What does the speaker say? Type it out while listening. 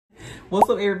What's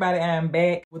up, everybody? I am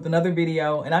back with another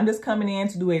video, and I'm just coming in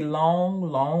to do a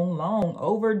long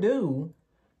overdue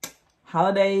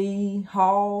holiday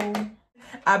haul.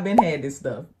 I've been had this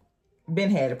stuff.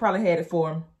 Probably had it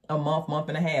for a month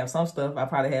and a half. Some stuff I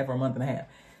probably had for a month and a half.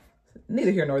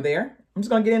 Neither here nor there. I'm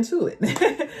just gonna get into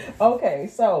it. Okay,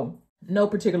 so no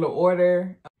particular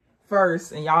order.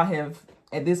 First, and y'all have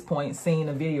at this point seen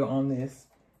a video on this,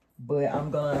 but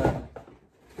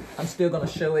I'm still gonna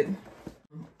show it.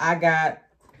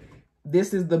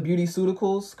 This is the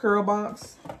Beautyceuticals curl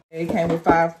box. It came with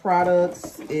 5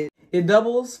 products. It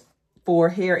doubles for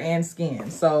hair and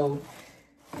skin. So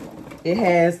it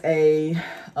has a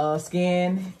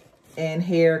skin and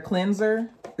hair cleanser.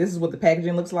 This is what the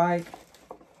packaging looks like.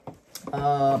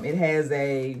 It has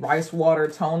a rice water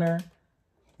toner.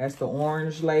 That's the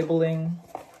orange labeling.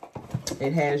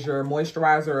 It has your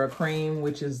moisturizer or cream,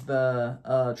 which is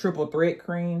the triple threat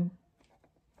cream.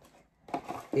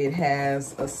 It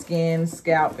has a skin,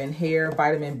 scalp, and hair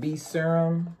vitamin B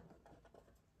serum.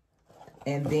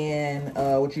 And then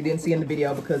what you didn't see in the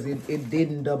video because it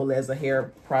didn't double as a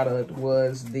hair product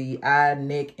was the eye,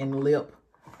 neck, and lip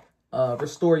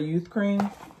Restore Youth cream.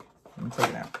 Let me take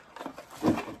it out.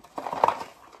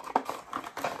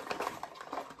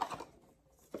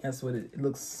 That's what it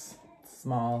looks.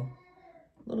 Small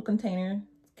little container.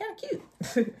 Kind of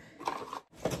cute.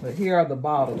 But here are the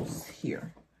bottles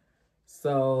here.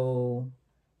 So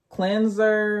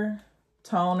cleanser,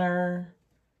 toner,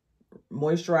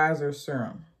 moisturizer,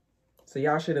 serum. So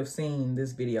y'all should have seen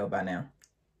this video by now.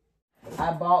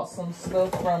 I bought some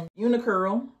stuff from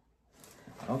Unicurl.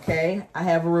 Okay, I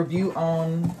have a review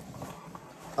on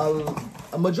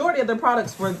a majority of the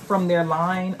products from their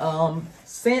line.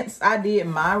 Since I did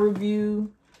my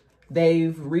review,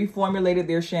 they've reformulated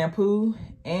their shampoo,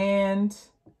 and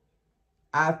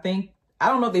I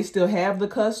don't know if they still have the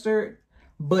custard,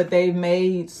 but they've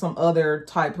made some other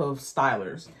type of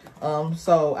stylers.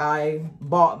 So I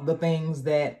bought the things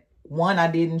that, one, I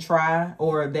didn't try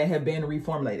or that have been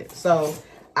reformulated. So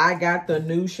I got the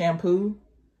new shampoo.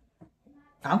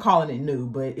 I'm calling it new,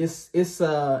 but it's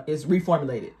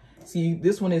reformulated. See,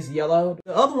 this one is yellow.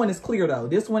 The other one is clear though.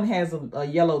 This one has a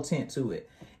yellow tint to it.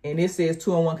 And it says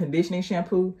 2-in-1 conditioning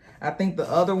shampoo. I think the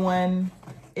other one,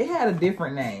 it had a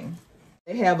different name.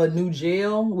 They have a new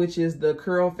gel, which is the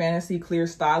Curl Fantasy Clear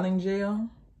Styling Gel.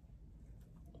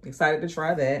 Excited to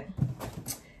try that.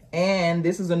 And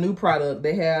this is a new product.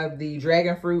 They have the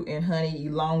Dragon Fruit and Honey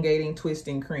Elongating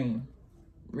Twisting Cream.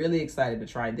 Really excited to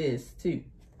try this too.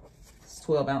 It's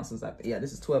 12 ounces. Yeah,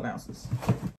 this is 12 ounces.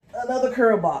 Another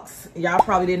curl box. Y'all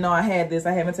probably didn't know I had this.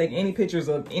 I haven't taken any pictures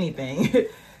of anything.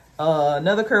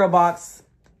 Another curl box.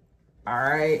 All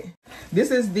right.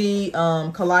 This is the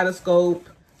Kaleidoscope,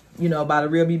 by the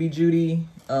Real BB Judy,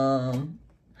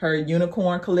 her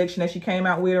unicorn collection that she came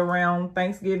out with around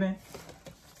Thanksgiving.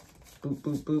 Boop,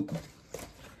 boop, boop.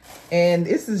 And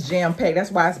this is jam-packed. That's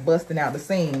why it's busting out the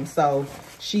seams. So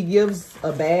she gives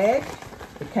a bag.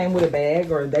 It came with a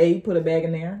bag, or they put a bag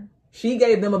in there. She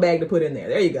gave them a bag to put in there.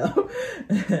 There you go.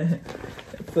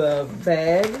 It's a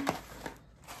bag.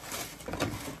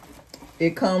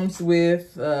 It comes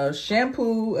with a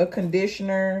shampoo, a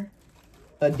conditioner,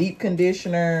 a deep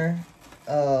conditioner,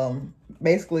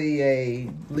 basically a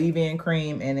leave-in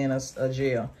cream, and then a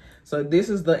gel. So this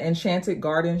is the Enchanted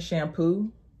Garden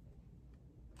shampoo.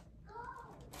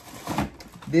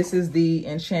 This is the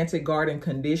Enchanted Garden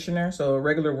conditioner, so a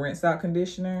regular rinse out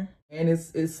conditioner. And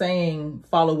it's saying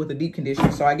follow with a deep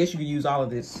conditioner, so I guess you could use all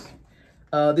of this.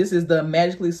 This is the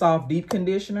Magically Soft Deep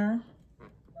Conditioner.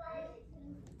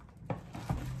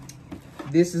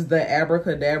 This is the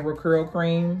Abracadabra Curl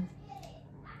Cream.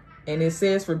 And it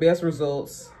says for best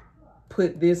results,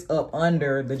 put this up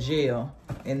under the gel.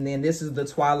 And then this is the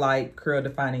Twilight Curl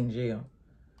Defining Gel.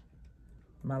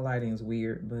 My lighting is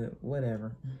weird, but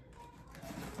whatever.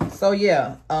 So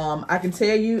yeah, I can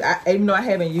tell you, even though I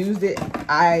haven't used it,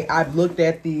 I've looked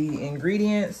at the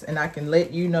ingredients, and I can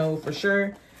let you know for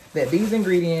sure that these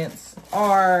ingredients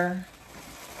are,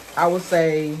 I would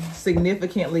say,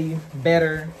 significantly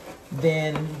better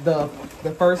than the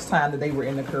first time that they were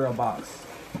in the curl box.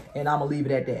 And I'm gonna leave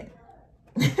it at that.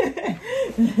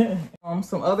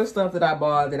 Some other stuff that I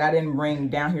bought that I didn't bring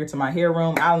down here to my hair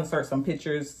room. I'll insert some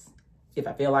pictures if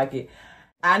I feel like it.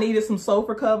 I needed some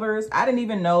sofa covers. I didn't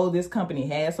even know this company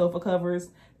had sofa covers.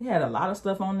 They had a lot of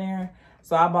stuff on there.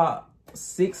 So I bought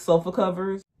 6 sofa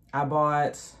covers. I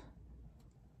bought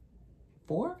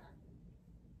 4?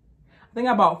 I think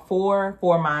I bought 4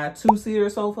 for my 2-seater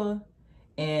sofa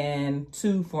and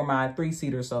 2 for my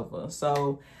 3-seater sofa.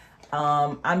 So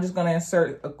I'm just gonna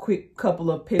insert a quick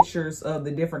couple of pictures of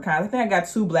the different kinds. I think I got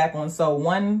 2 black ones. So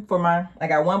I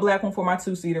got 1 black one for my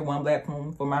 2-seater, 1 black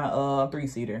one for my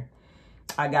 3-seater.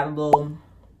 I got a little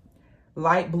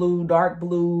light blue, dark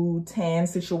blue, tan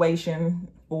situation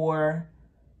for,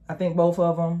 I think, both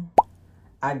of them.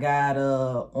 I got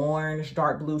a orange,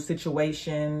 dark blue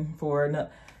situation for,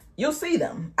 you'll see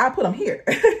them. I put them here.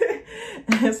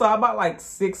 So I bought like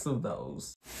 6 of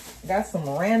those. Got some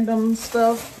random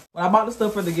stuff. When I bought the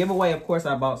stuff for the giveaway, of course,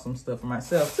 I bought some stuff for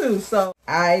myself too. So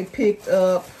I picked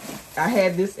up, I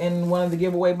had this in one of the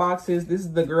giveaway boxes. This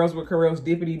is the Girls with Curls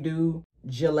Dippity Doo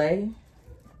Gelée.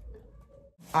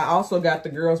 I also got the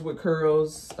Girls with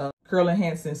Curls Curl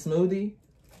Enhancing Smoothie.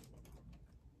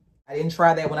 I didn't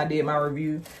try that when I did my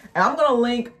review. And I'm gonna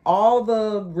link all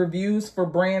the reviews for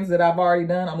brands that I've already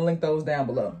done. I'm gonna link those down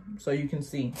below so you can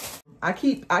see. I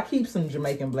keep some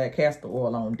Jamaican black castor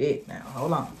oil on deck now.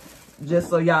 Hold on. Just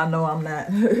so y'all know I'm not,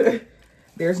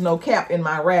 there's no cap in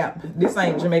my wrap. This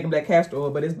ain't Jamaican black castor oil,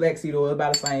 but it's black seed oil,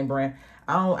 about the same brand.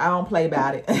 I don't play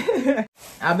about it.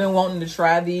 I've been wanting to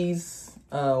try these,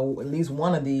 at least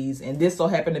one of these, and this so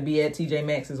happened to be at TJ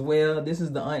Maxx as well. This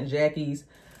is the Aunt Jackie's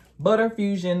Butter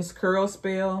Fusions Curl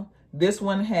Spell. This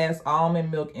one has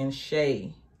almond milk and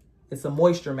shea. It's a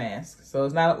moisture mask. So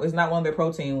it's not one of their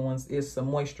protein ones, it's a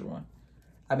moisture one.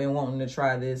 I've been wanting to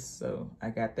try this, so I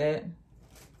got that.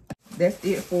 That's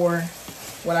it for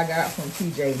what I got from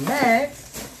TJ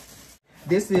Maxx.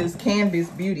 This is Canvas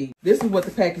Beauty. This is what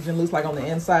the packaging looks like on the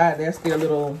inside. That's their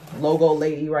little logo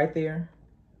lady right there.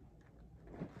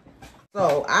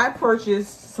 So I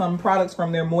purchased some products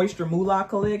from their Moisture Moolah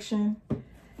collection.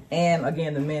 And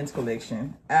again, the men's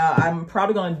collection. I'm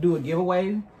probably going to do a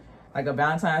giveaway, like a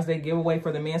Valentine's Day giveaway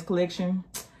for the men's collection.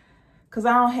 Because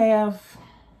I don't have,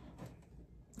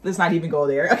 let's not even go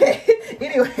there. Okay.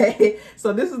 Anyway,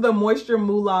 so this is the Moisture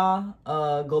Moolah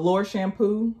Galore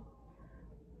shampoo.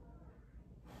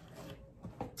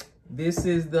 This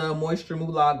is the Moisture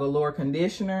Moolah Galore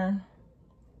conditioner.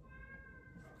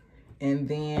 And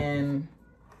then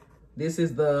this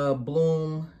is the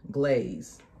Bloom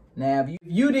Glaze. Now, if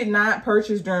you did not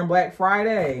purchase during Black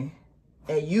Friday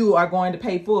and you are going to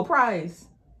pay full price,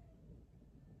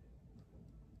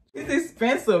 it's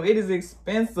expensive. It is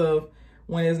expensive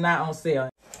when it's not on sale.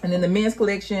 And in the men's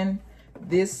collection,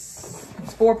 this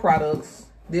is 4 products.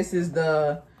 This is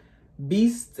the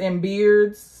Beasts and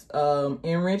Beards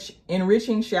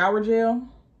Enriching Shower Gel.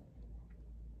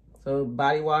 So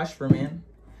body wash for men.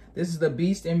 This is the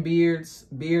Beast and Beards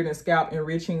Beard and Scalp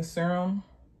Enriching Serum.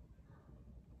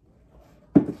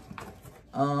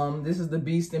 This is the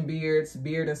Beast and Beards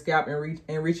Beard and Scalp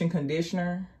Enriching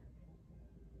Conditioner.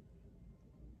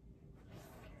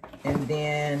 And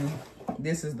then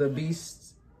this is the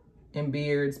Beast and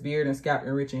Beards Beard and Scalp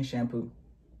Enriching Shampoo.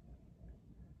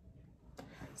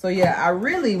 So yeah, I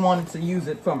really wanted to use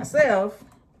it for myself,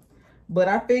 but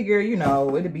I figure, you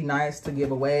know, it'd be nice to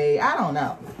give away. I don't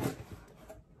know.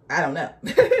 I don't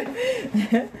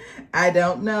know. I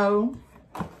don't know.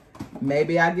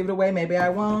 Maybe I'll give it away, maybe I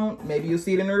won't. Maybe you'll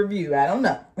see it in the review. I don't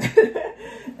know.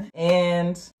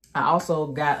 And I also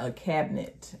got a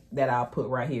cabinet that I'll put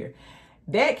right here.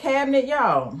 That cabinet,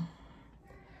 y'all,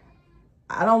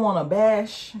 I don't want to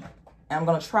bash. I'm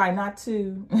going to try not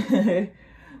to.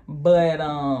 But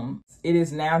it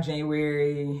is now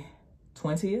January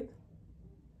 20th.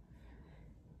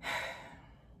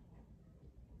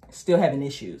 Still having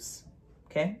issues,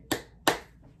 okay?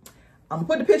 I'm gonna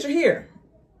put the picture here.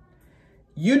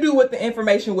 You do with the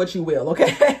information what you will,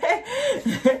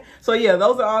 okay? So yeah,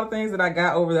 those are all the things that I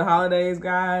got over the holidays,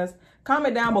 guys.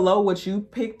 Comment down below what you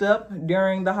picked up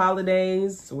during the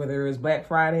holidays, whether it was Black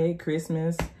Friday,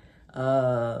 Christmas,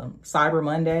 Cyber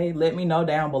Monday. Let me know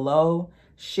down below.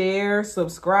 Share,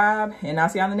 subscribe, and I'll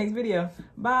see you on the next video.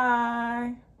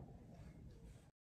 Bye.